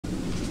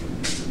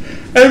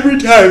Every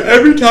time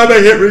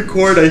I hit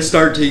record, I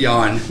start to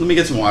yawn. Let me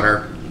get some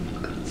water.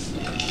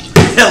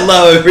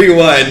 Hello,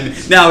 everyone.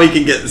 Now we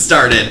can get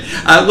started.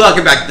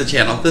 Welcome back to the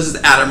channel. This is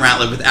Adam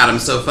Ratliff with Adam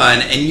So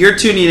Fun, and you're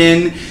tuning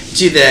in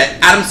to the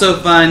Adam So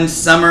Fun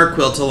Summer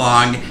Quilt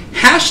Along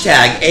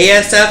hashtag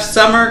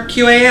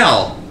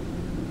asfsummerqal.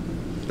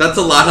 That's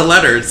a lot of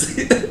letters.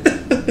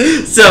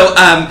 So,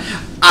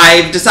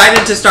 I've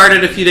decided to start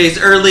it a few days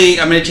early.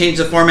 I'm going to change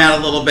the format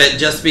a little bit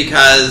just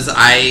because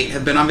I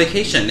have been on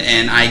vacation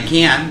and I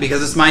can,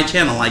 because it's my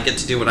channel, I get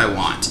to do what I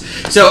want.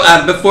 So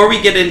before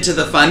we get into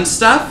the fun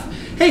stuff,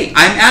 hey,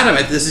 I'm Adam.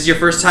 If this is your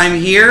first time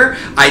here,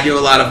 I do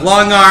a lot of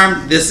long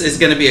arm. This is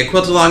going to be a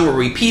quilt along where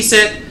we piece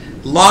it,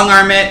 long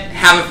arm it,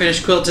 have a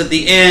finished quilt at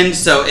the end,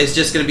 so it's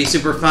just going to be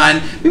super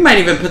fun. We might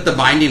even put the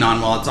binding on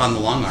while it's on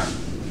the long arm.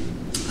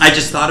 I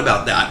just thought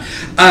about that.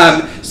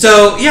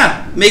 So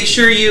yeah, make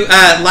sure you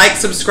like,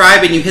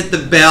 subscribe, and you hit the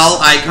bell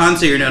icon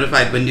so you're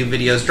notified when new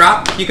videos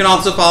drop. You can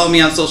also follow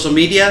me on social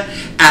media,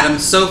 Adam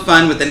So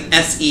Fun with an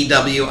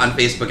S-E-W on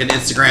Facebook and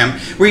Instagram,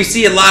 where you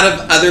see a lot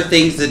of other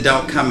things that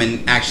don't come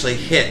and actually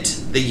hit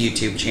the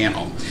YouTube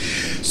channel.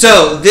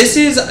 So this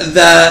is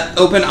the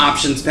open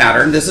options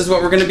pattern. This is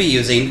what we're going to be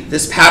using.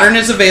 This pattern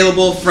is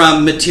available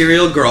from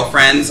Material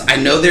Girlfriends. I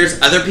know there's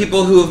other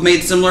people who have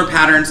made similar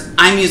patterns.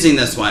 I'm using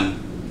this one.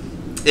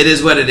 It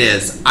is what it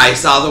is. I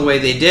saw the way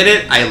they did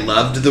it. I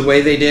loved the way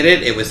they did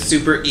it. It was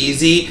super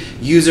easy,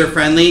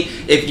 user-friendly.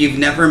 If you've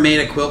never made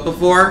a quilt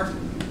before,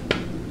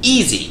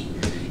 easy.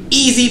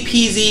 Easy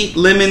peasy,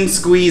 lemon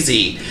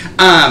squeezy.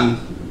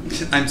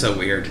 I'm so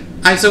weird.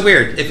 I'm so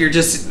weird. If you're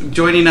just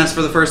joining us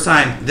for the first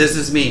time, this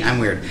is me. I'm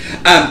weird.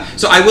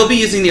 So I will be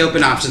using the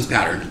open options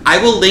pattern. I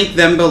will link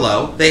them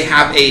below. They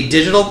have a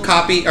digital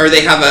copy, or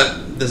they have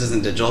a, this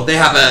isn't digital, they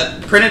have a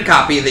printed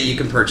copy that you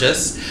can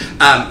purchase.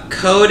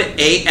 Code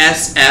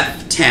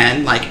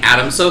ASF10, like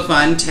Adam So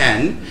Fun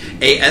 10,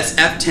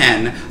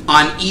 ASF10,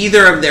 on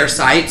either of their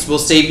sites will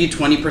save you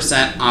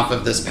 20% off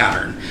of this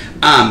pattern.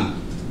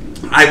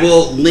 I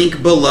will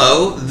link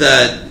below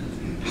the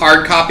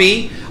hard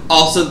copy,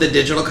 also the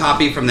digital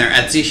copy from their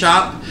Etsy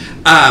shop.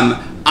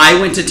 I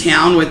went to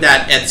town with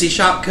that Etsy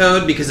shop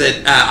code because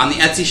on the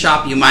Etsy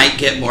shop you might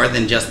get more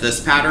than just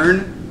this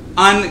pattern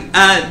on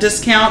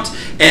discount,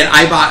 and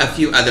I bought a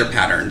few other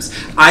patterns.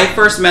 I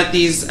first met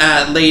these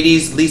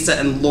ladies, Lisa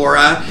and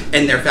Laura,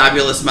 and their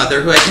fabulous mother,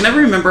 who I can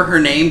never remember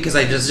her name because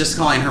I was just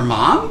calling her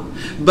mom.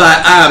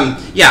 But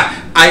yeah,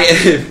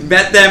 I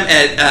met them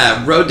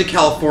at Road to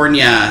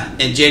California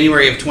in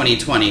January of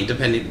 2020,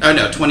 depending, oh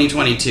no,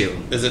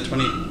 2022. Is it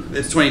 20?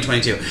 It's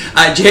 2022.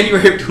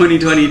 January of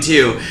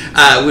 2022,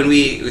 when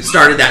we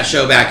started that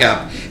show back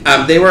up.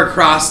 They were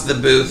across the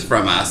booth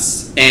from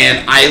us,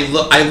 and I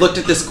looked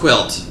at this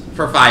quilt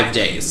for 5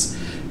 days.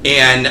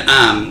 And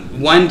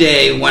one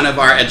day, one of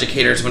our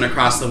educators went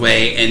across the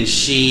way, and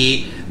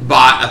she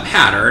bought a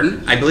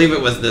pattern. I believe it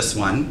was this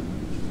one.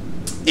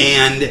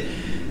 And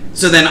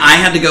so then I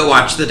had to go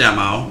watch the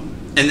demo,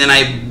 and then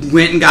I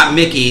went and got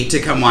Mickey to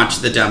come watch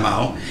the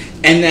demo,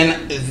 and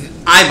then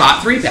I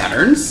bought 3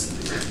 patterns.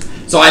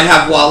 So I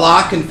have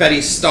Voila,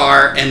 Confetti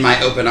Star, and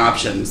my open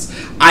options.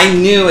 I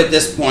knew at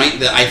this point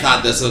that I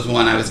thought this was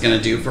one I was going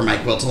to do for my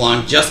quilt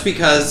along, just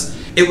because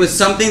it was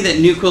something that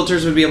new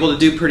quilters would be able to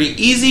do pretty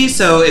easy.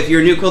 So if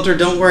you're a new quilter,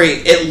 don't worry.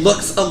 It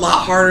looks a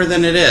lot harder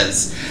than it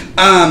is.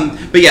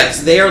 But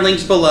yes, they are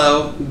linked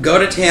below. Go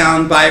to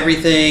town, buy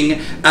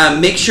everything.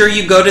 Make sure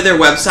you go to their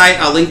website.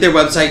 I'll link their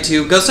website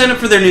too. Go sign up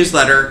for their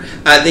newsletter.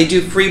 They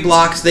do free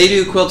blocks. They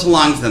do quilt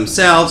alongs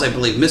themselves. I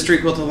believe mystery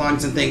quilt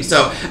alongs and things.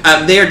 So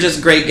they are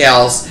just great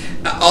gals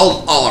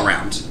all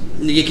around.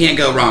 You can't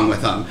go wrong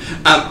with them.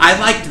 I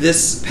liked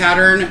this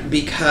pattern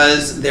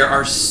because there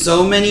are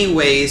so many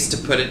ways to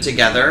put it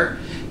together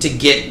to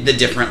get the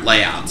different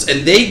layouts.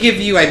 And they give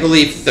you, I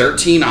believe,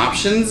 13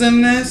 options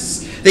in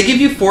this. They give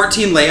you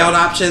 14 layout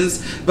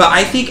options, but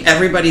I think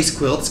everybody's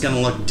quilt's going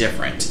to look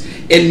different.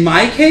 In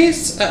my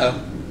case,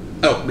 oh,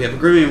 we have a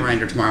grooming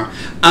reminder tomorrow.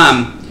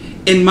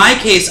 In my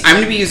case, I'm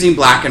going to be using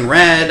black and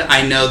red.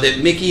 I know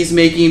that Mickey's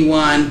making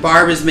one,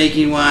 Barb is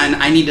making one.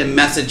 I need to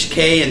message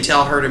Kay and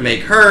tell her to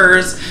make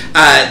hers.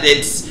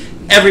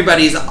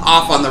 Everybody's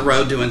off on the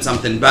road doing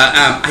something, but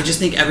I just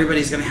think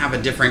everybody's going to have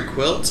a different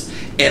quilt,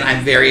 and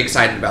I'm very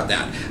excited about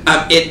that.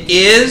 It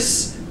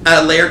is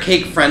layer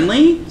cake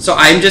friendly, so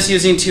I'm just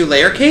using 2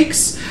 layer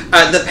cakes.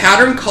 The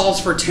pattern calls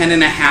for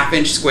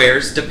 10.5-inch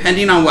squares,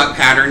 depending on what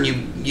pattern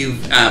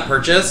you've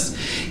purchased.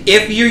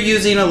 If you're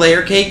using a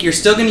layer cake, you're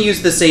still going to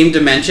use the same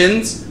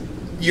dimensions.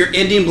 Your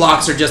ending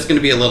blocks are just going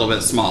to be a little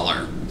bit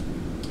smaller.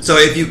 So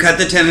if you cut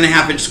the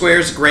 10.5-inch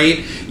squares,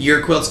 great.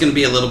 Your quilt's going to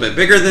be a little bit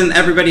bigger than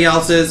everybody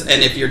else's.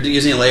 And if you're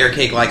using a layer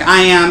cake like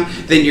I am,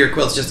 then your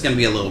quilt's just going to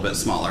be a little bit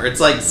smaller. It's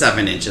like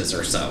 7 inches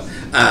or so.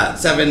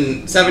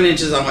 7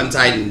 inches on one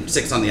side and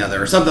 6 on the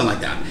other, or something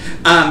like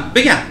that.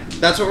 But yeah,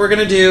 that's what we're going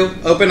to do.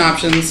 Open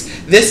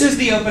options. This is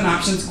the open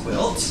options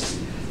quilt.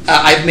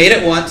 I've made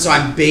it once, so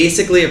I'm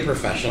basically a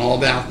professional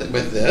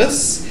with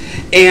this.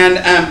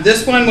 And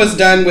this one was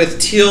done with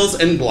teals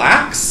and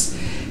blacks.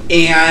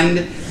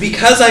 And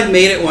because I've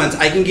made it once,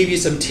 I can give you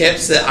some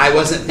tips that I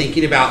wasn't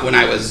thinking about when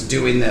I was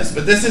doing this.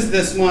 But this is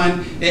this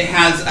one. It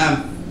has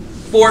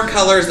 4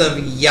 colors of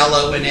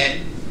yellow in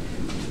it,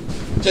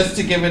 just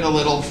to give it a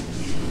little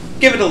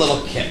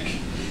kick.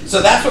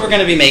 So that's what we're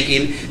going to be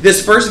making.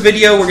 This first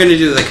video, we're going to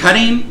do the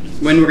cutting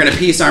when we're going to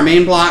piece our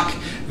main block.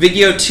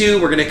 Video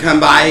 2, we're going to come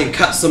by and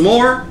cut some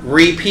more,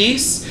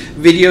 re-piece.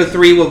 Video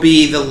 3 will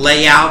be the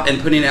layout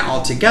and putting it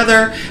all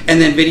together.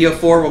 And then video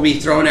 4 will be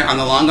throwing it on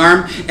the long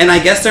arm. And I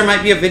guess there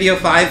might be a video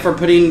 5 for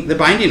putting the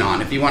binding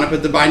on, if you want to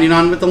put the binding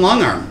on with the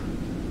long arm.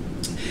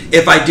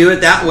 If I do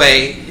it that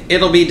way,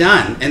 it'll be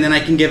done. And then I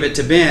can give it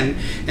to Ben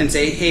and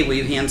say, hey, will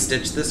you hand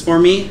stitch this for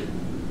me?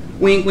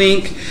 Wink,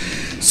 wink.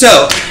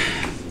 So,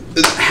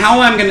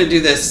 how I'm going to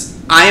do this,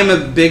 I am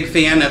a big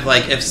fan of,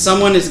 like, if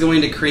someone is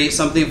going to create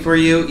something for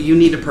you, you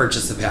need to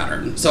purchase a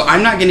pattern. So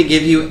I'm not going to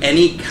give you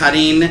any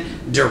cutting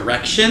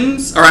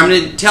directions, or I'm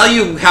going to tell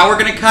you how we're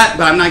going to cut,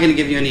 but I'm not going to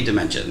give you any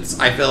dimensions.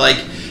 I feel like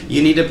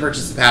you need to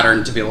purchase a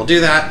pattern to be able to do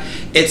that.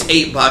 It's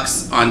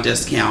 $8 on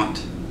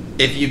discount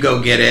if you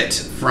go get it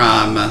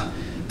from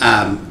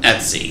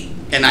Etsy.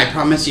 And I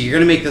promise you, you're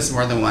going to make this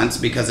more than once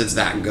because it's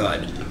that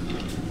good.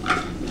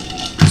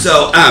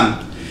 So,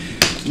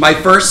 my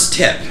first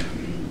tip,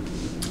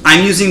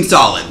 I'm using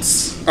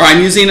solids, or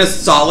I'm using a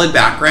solid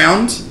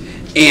background,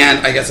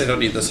 and I guess I don't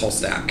need this whole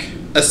stack.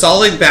 A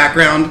solid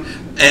background,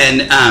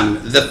 and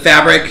the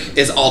fabric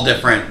is all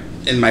different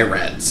in my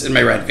reds, in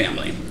my red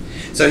family.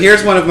 So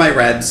here's one of my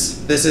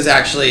reds. This is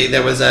actually,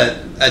 there was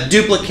a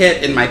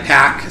duplicate in my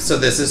pack, so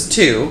this is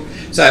 2.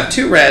 So I have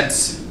 2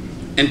 reds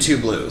and 2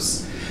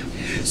 blues.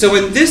 So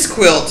in this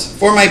quilt,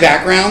 for my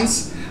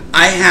backgrounds,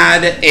 I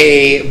had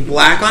a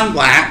black on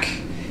black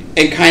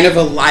and kind of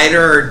a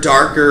lighter,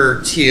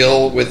 darker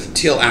teal with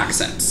teal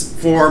accents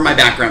for my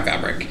background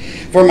fabric.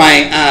 For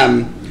my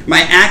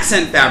my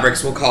accent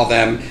fabrics, we'll call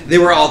them, they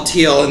were all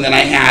teal, and then I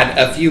had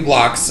a few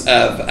blocks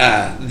of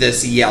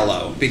this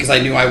yellow because I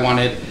knew I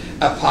wanted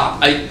a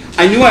pop.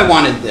 I knew I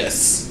wanted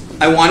this.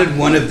 I wanted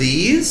one of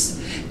these,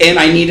 and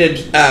I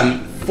needed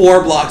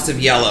 4 blocks of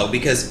yellow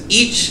because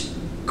each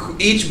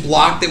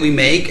block that we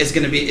make is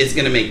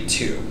gonna make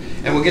 2.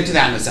 And we'll get to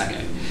that in a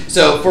second.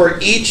 So for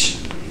each,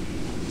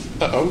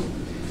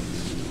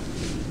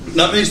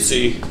 let me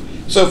see.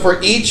 So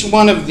for each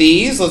one of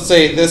these, let's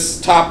say this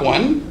top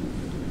one,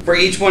 for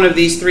each one of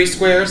these 3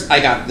 squares, I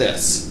got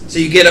this. So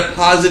you get a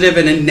positive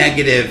and a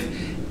negative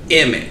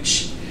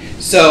image.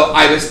 So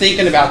I was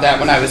thinking about that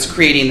when I was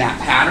creating that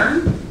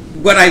pattern.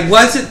 What I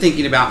wasn't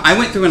thinking about, I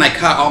went through and I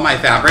cut all my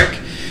fabric,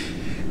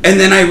 and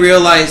then I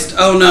realized,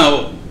 oh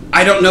no,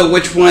 I don't know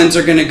which ones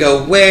are gonna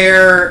go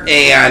where,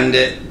 and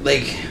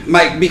like,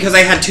 because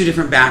I had 2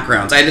 different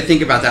backgrounds. I had to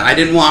think about that. I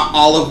didn't want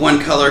all of one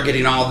color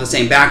getting all of the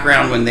same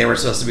background when they were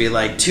supposed to be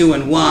like 2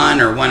 and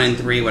 1 or 1 and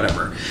 3,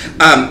 whatever.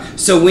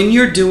 So when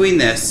you're doing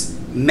this,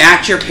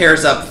 match your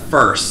pairs up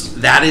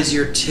first. That is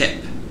your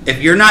tip.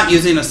 If you're not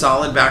using a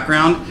solid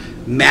background,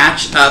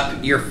 match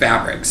up your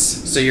fabrics.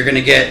 So you're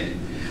gonna get,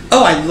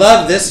 oh, I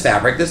love this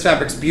fabric. This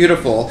fabric's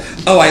beautiful.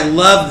 Oh, I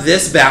love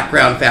this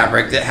background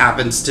fabric that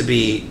happens to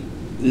be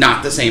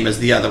not the same as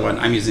the other one.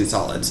 I'm using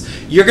solids.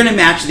 You're gonna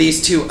match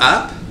these 2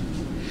 up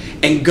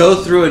and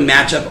go through and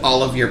match up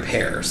all of your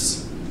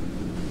pairs.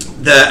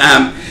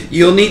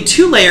 You'll need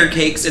 2 layer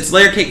cakes. It's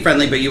layer cake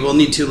friendly, but you will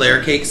need 2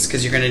 layer cakes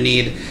because you're gonna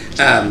need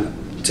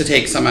to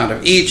take some out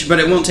of each, but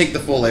it won't take the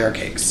full layer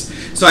cakes.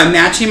 So I'm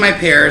matching my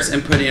pairs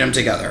and putting them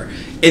together.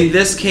 In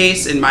this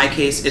case, in my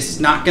case, it's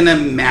not gonna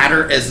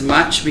matter as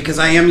much because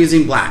I am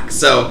using black.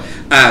 So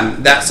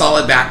that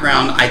solid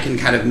background, I can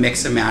kind of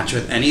mix and match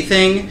with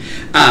anything.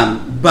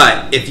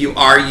 But if you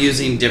are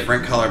using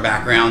different color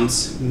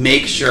backgrounds,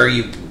 make sure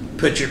you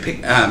put your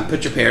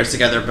pairs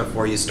together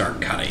before you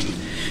start cutting.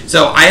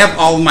 So I have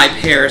all of my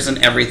pairs and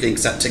everything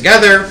set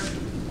together.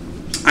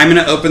 I'm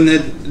gonna open the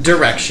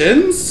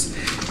directions,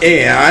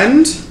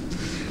 and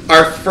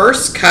our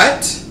first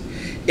cut,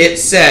 it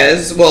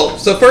says, well,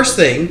 so first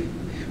thing,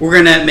 we're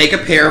gonna make a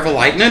pair of a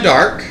light and a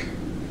dark,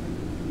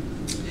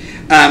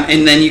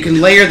 and then you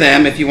can layer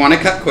them if you wanna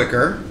cut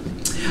quicker.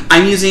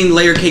 I'm using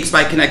layer cakes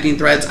by connecting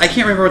threads. I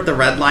can't remember what the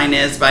red line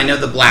is, but I know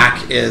the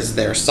black is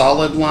their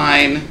solid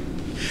line.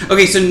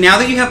 Okay, so now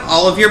that you have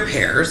all of your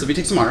pairs, let me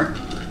take some water.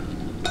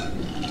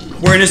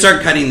 We're gonna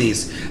start cutting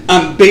these.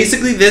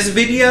 Basically this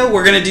video,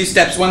 we're gonna do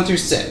steps 1 through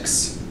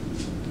 6.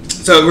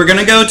 So we're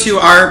gonna go to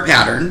our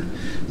pattern,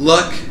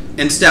 look,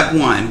 and step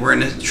 1, we're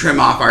gonna trim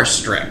off our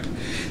strip.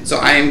 So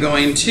I am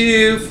going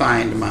to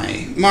find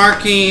my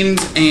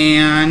markings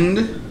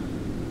and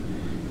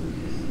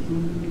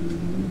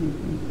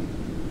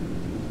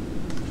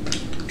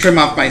trim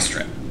off my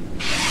strip.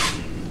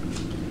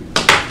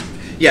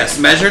 Yes,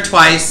 measure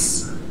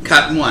twice,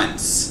 cut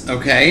once,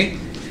 okay?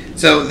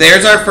 So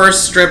there's our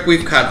first strip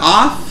we've cut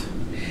off,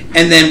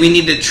 and then we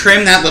need to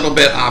trim that little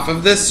bit off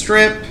of this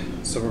strip.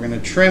 So we're gonna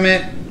trim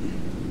it.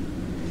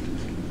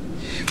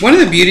 One of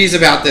the beauties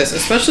about this,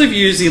 especially if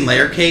you're using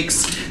layer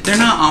cakes, they're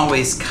not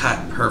always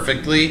cut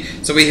perfectly.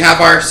 So we have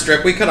our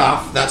strip we cut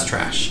off, that's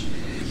trash.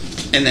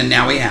 And then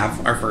now we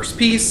have our first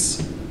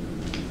piece.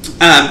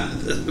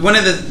 One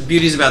of the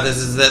beauties about this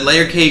is that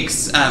layer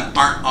cakes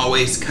aren't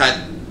always cut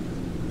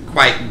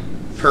quite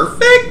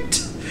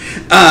perfect.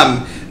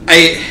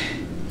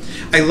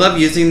 I love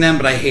using them,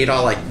 but I hate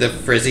all like the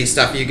frizzy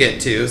stuff you get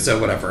too, so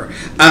whatever.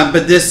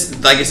 But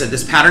this, like I said,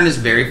 this pattern is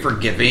very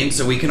forgiving,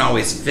 so we can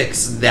always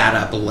fix that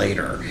up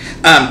later.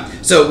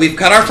 So we've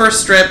cut our first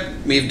strip.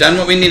 We've done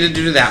what we need to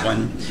do to that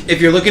one.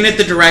 If you're looking at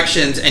the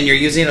directions and you're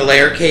using a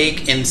layer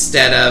cake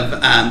instead of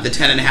the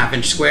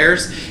 10.5-inch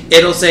squares,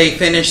 it'll say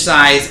finish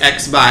size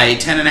X by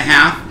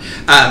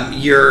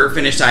 10.5. Your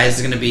finish size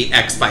is going to be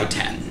X by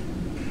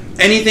 10.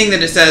 Anything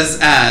that it says,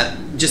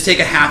 just take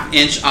a 1/2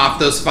 inch off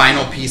those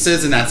final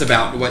pieces, and that's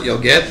about what you'll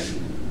get.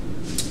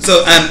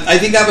 So I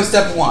think that was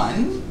step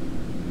 1.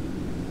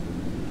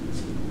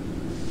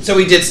 So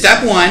we did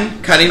step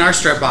 1, cutting our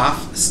strip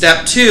off.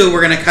 Step 2,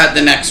 we're going to cut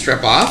the next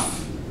strip off.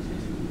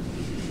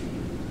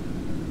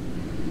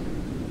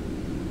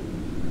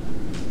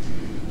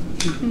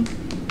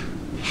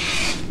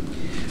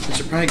 I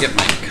should probably get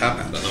my cup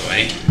out of the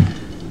way.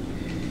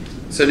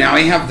 So now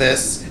we have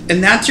this,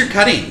 and that's your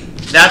cutting.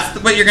 That's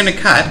what you're going to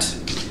cut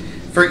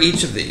for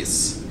each of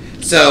these.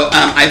 So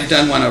I've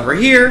done one over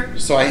here.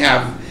 So I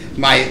have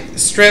my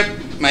strip,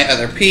 my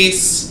other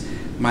piece,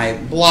 my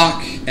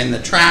block, and the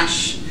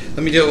trash.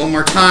 Let me do it one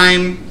more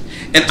time.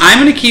 And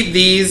I'm going to keep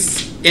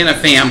these in a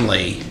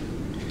family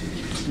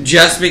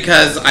just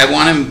because I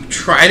want to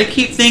try to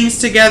keep things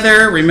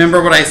together.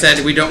 Remember what I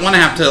said, we don't want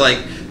to have to like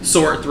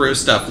sort through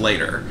stuff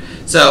later.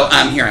 So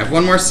here, I have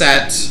one more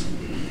set.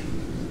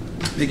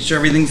 Make sure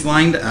everything's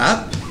lined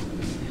up.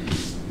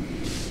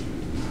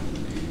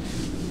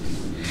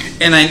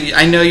 And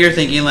I know you're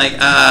thinking like,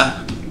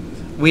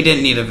 we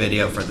didn't need a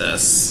video for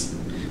this.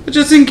 But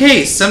just in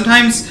case,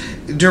 sometimes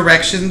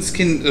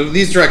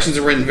these directions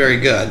are written very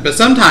good, but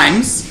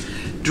sometimes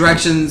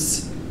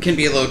directions can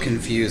be a little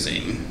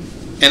confusing.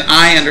 And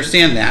I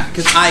understand that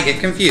because I get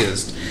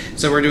confused.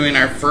 So we're doing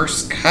our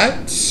first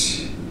cut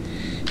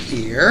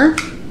here.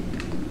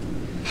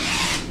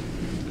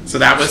 So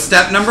that was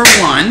step number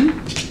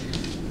 1.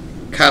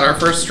 Cut our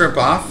first strip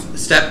off.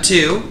 Step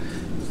 2,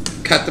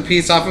 cut the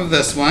piece off of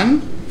this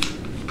one.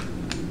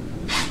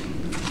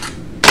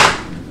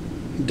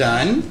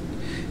 Done.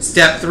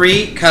 Step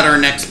 3, cut our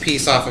next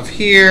piece off of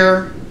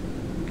here.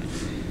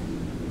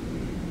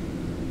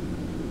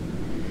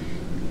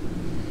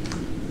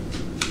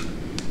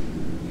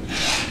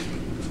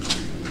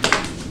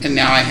 And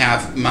now I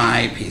have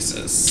my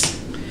pieces.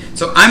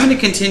 So I'm going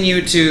to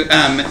continue to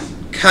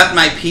cut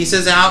my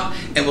pieces out,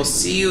 and we'll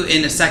see you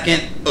in a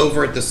second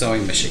over at the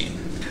sewing machine.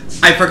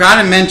 I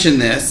forgot to mention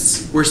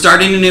this. We're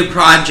starting a new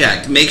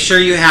project. Make sure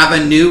you have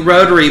a new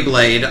rotary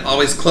blade.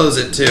 Always close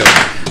it too.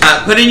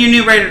 Put in your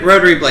new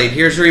rotary blade.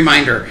 Here's a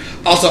reminder.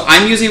 Also,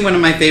 I'm using one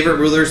of my favorite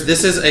rulers.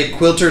 This is a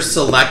Quilter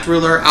Select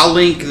ruler. I'll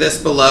link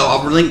this below.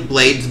 I'll link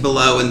blades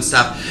below and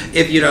stuff.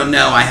 If you don't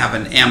know, I have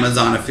an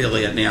Amazon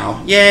affiliate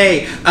now.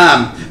 Yay!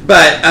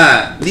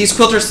 But these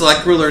Quilter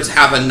Select rulers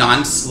have a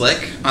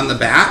non-slick on the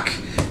back,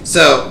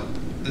 so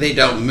they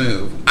don't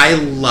move. I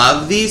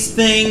love these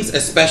things,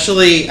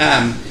 especially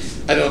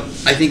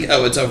I think,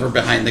 oh, it's over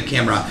behind the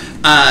camera.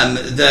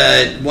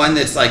 The one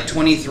that's like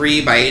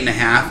 23 by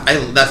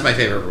 8.5, that's my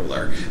favorite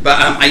ruler. But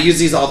I use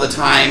these all the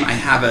time. I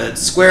have a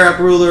square up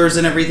rulers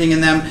and everything in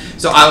them,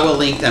 so I will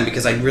link them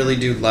because I really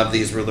do love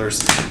these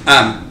rulers.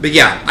 But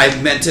yeah, I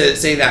meant to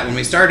say that when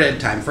we started.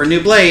 Time for a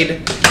new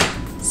blade.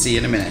 See you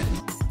in a minute.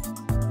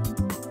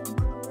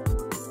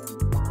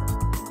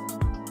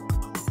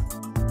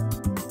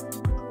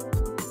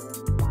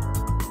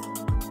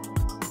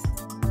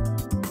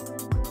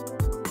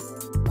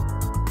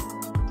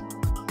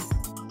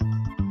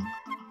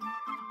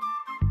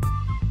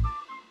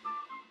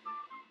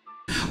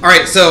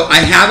 Alright, so I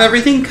have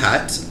everything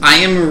cut. I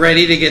am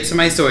ready to get to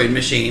my sewing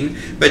machine.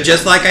 But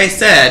just like I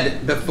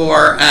said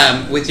before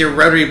with your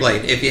rotary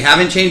blade, if you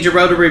haven't changed your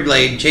rotary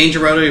blade, change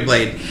your rotary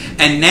blade.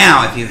 And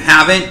now, if you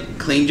haven't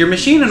cleaned your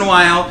machine in a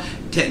while,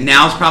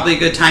 now's probably a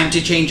good time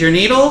to change your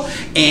needle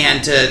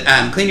and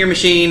to clean your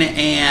machine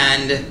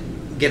and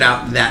get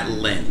out that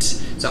lint.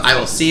 So I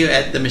will see you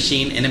at the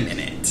machine in a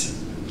minute.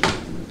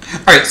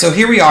 Alright, so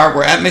here we are.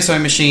 We're at my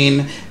sewing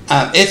machine.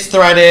 It's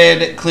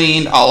threaded,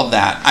 cleaned, all of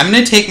that. I'm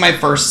going to take my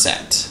first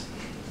set.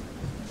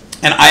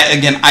 And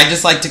I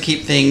just like to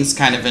keep things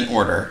kind of in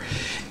order.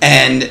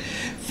 And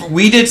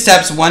we did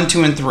steps 1,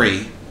 2, and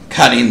 3,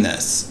 cutting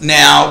this.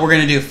 Now we're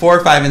going to do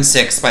 4, 5, and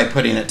 6 by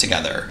putting it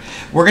together.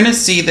 We're going to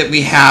see that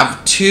we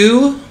have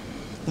 2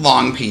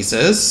 long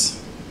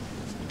pieces,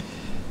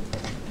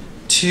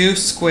 2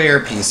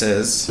 square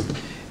pieces,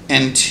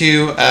 and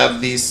 2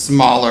 of these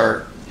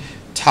smaller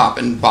top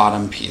and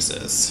bottom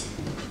pieces.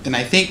 And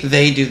I think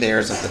they do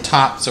theirs at the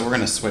top, so we're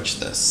going to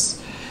switch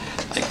this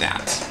like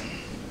that.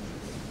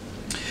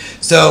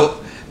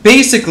 So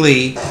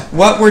basically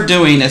what we're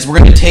doing is we're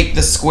going to take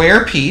the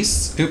square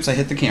piece. Oops, I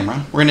hit the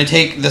camera. We're going to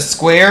take the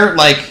square,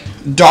 like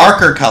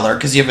darker color,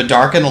 because you have a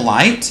dark and a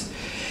light.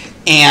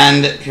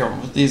 And here, we'll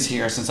put these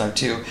here since I have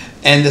 2.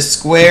 And the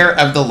square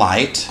of the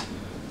light.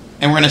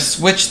 And we're going to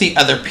switch the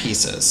other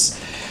pieces.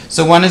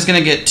 So one is going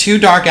to get 2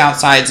 dark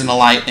outsides and a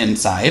light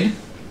inside.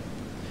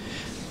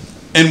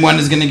 And one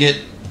is going to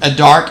get a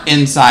dark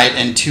inside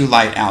and 2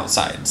 light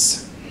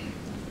outsides.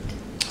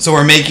 So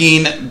we're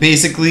making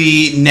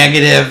basically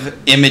negative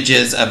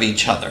images of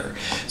each other.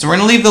 So we're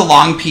going to leave the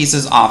long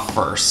pieces off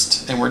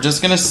first. And we're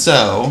just going to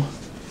sew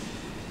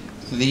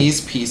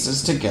these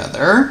pieces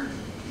together.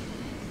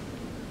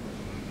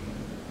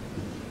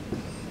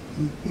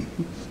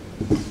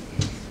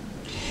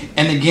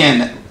 And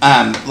again,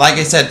 like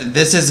I said,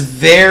 this is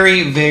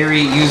very,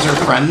 very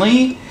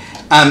user-friendly.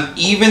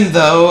 Even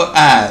though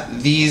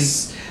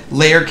these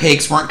layer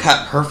cakes weren't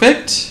cut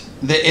perfect,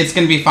 it's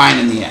going to be fine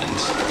in the end.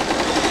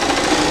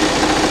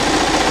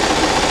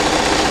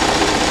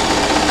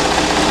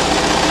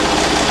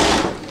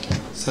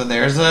 So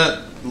there's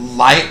a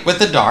light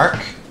with a dark.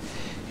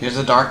 Here's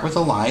a dark with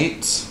a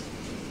light.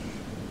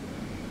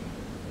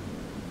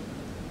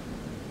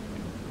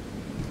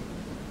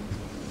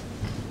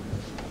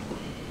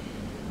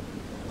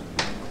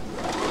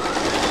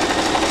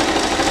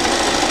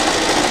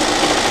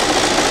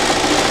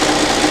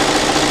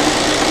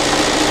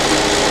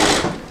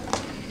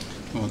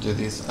 We'll do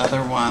these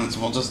other ones.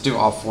 We'll just do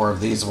all 4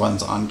 of these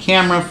ones on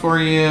camera for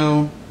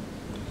you.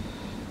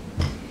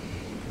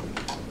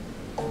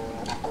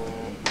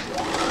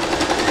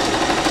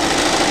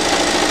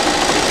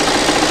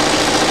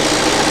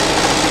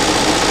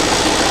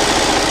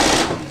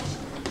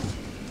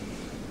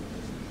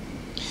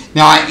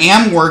 Now I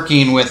am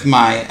working with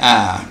my,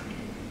 I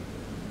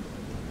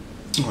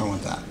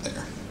want that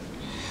there.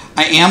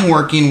 I am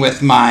working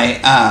with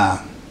my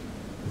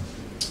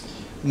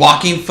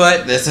walking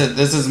foot. This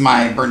is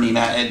my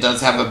Bernina. It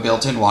does have a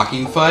built-in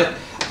walking foot.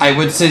 I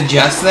would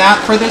suggest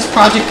that for this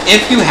project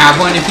if you have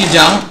one. If you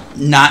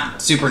don't, not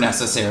super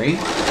necessary.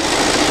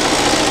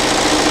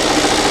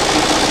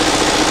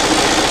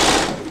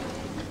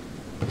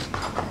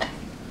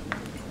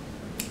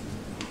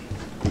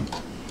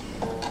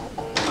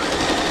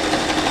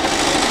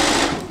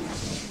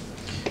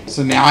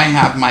 So now I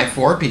have my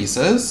 4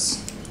 pieces.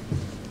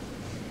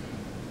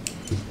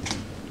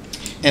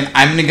 And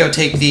I'm going to go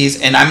take these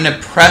and I'm going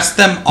to press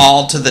them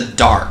all to the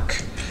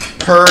dark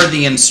per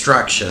the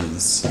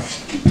instructions.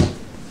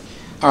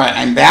 Alright,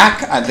 I'm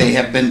back. They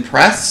have been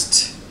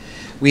pressed.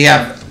 We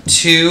have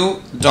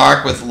 2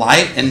 dark with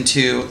light and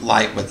 2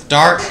 light with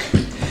dark.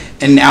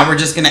 And now we're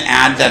just going to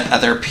add that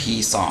other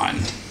piece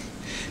on.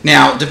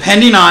 Now,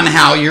 depending on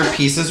how your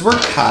pieces were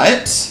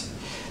cut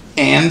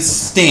and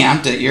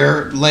stamped at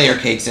your layer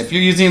cakes. If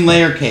you're using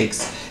layer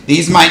cakes,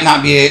 these might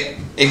not be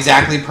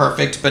exactly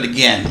perfect, but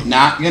again,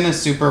 not gonna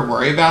super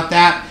worry about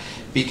that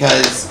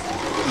because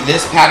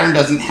this pattern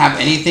doesn't have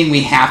anything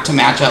we have to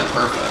match up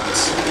perfect.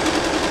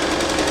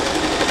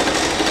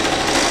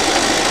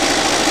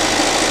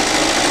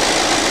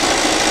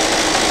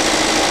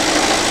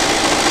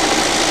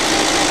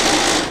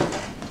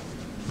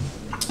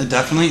 It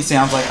definitely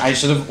sounds like I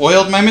should have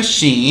oiled my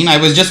machine. I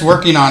was just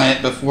working on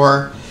it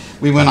before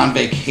we went on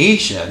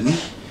vacation,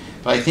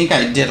 but I think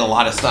I did a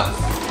lot of stuff.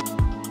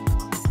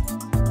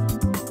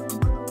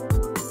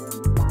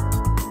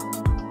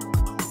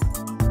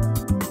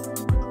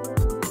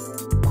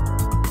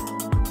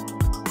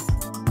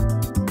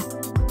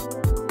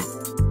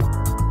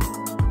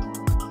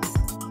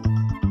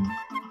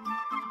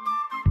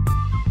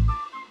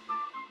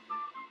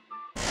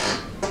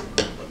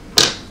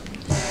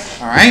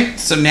 All right,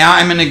 so now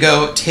I'm gonna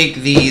go take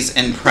these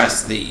and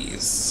press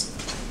these.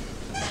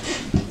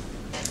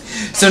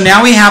 So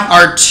now we have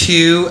our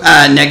 2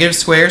 negative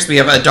squares. We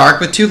have a dark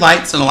with 2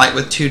 lights and a light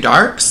with 2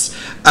 darks.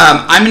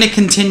 I'm going to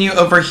continue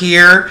over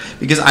here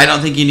because I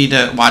don't think you need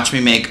to watch me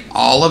make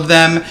all of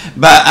them,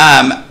 but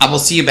I will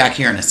see you back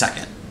here in a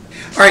second.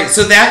 All right,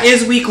 so that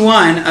is week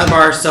 1 of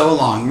our sew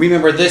along.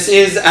 Remember, this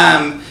is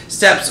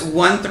steps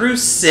 1 through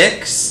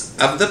 6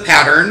 of the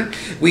pattern.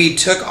 We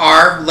took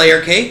our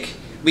layer cake,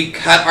 we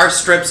cut our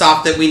strips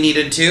off that we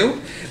needed to,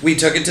 we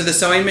took it to the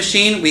sewing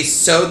machine, we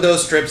sewed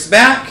those strips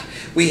back.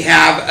 We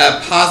have a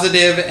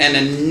positive and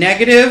a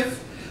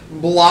negative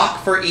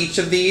block for each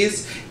of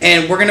these,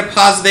 and we're going to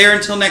pause there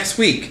until next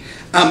week.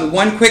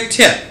 One quick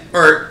tip,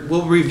 or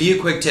we'll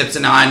review quick tips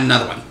and now on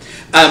another one.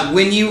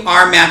 When you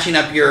are matching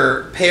up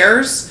your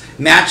pairs,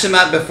 match them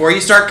up before you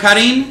start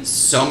cutting,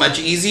 so much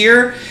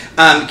easier.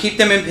 Keep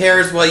them in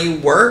pairs while you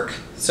work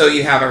so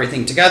you have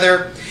everything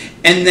together.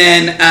 And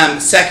then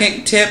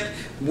second tip,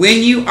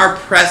 when you are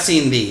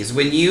pressing these,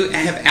 when you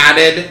have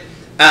added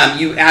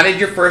you added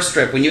your first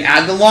strip, when you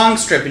add the long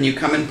strip and you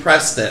come and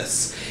press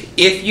this,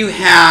 if you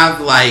have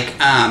like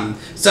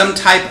some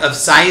type of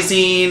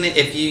sizing,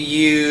 if you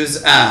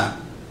use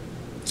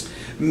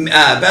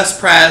best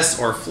press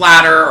or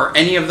flatter or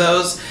any of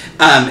those,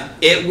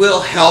 it will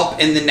help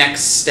in the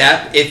next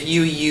step if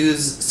you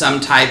use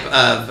some type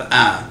of,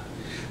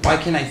 why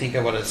can't I think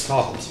of what it's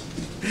called?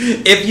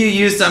 If you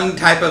use some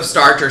type of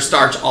starch or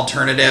starch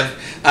alternative,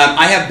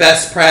 I have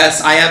Best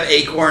Press, I have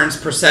Acorn's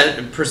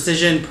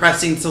Precision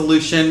Pressing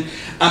Solution.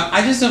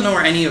 I just don't know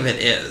where any of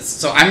it is.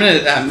 So I'm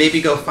going to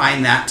maybe go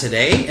find that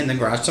today in the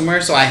garage somewhere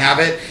so I have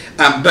it.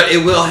 But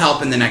it will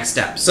help in the next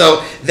step.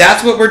 So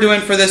that's what we're doing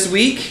for this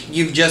week.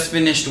 You've just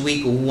finished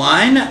week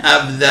 1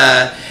 of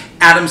the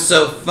Adam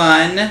So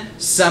Fun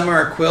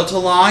Summer Quilt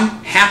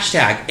Along,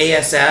 hashtag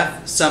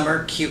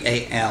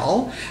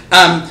asfsummerqal.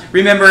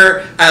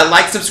 Remember,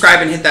 like,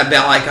 subscribe, and hit that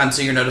bell icon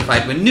so you're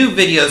notified when new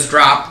videos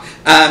drop.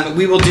 I'll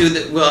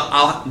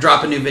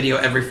drop a new video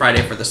every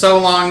Friday for the sew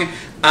along.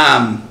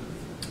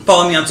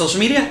 Follow me on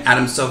social media,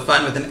 Adam So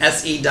Fun with an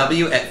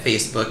S-E-W at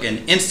Facebook and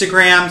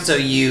Instagram, so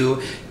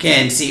you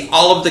can see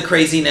all of the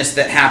craziness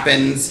that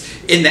happens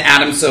in the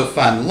Adam So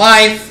Fun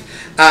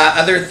life.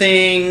 Other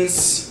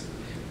things.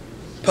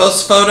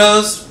 Post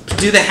photos,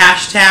 do the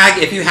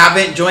hashtag. If you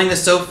haven't, join the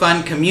So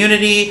Fun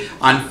community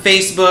on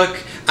Facebook,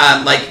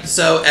 like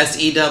So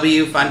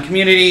S-E-W Fun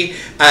Community.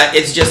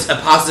 It's just a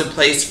positive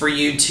place for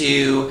you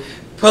to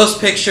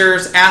post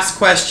pictures, ask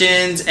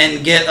questions,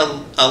 and get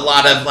a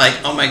lot of like,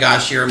 oh my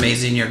gosh, you're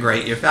amazing, you're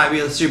great, you're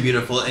fabulous, you're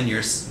beautiful, and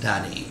you're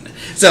stunning.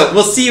 So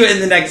we'll see you in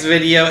the next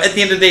video. At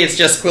the end of the day, it's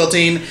just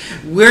quilting.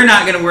 We're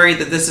not going to worry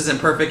that this isn't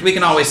perfect. We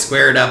can always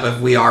square it up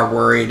if we are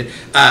worried.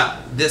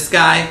 This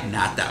guy,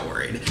 not that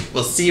worried.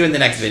 We'll see you in the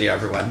next video,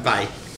 everyone. Bye.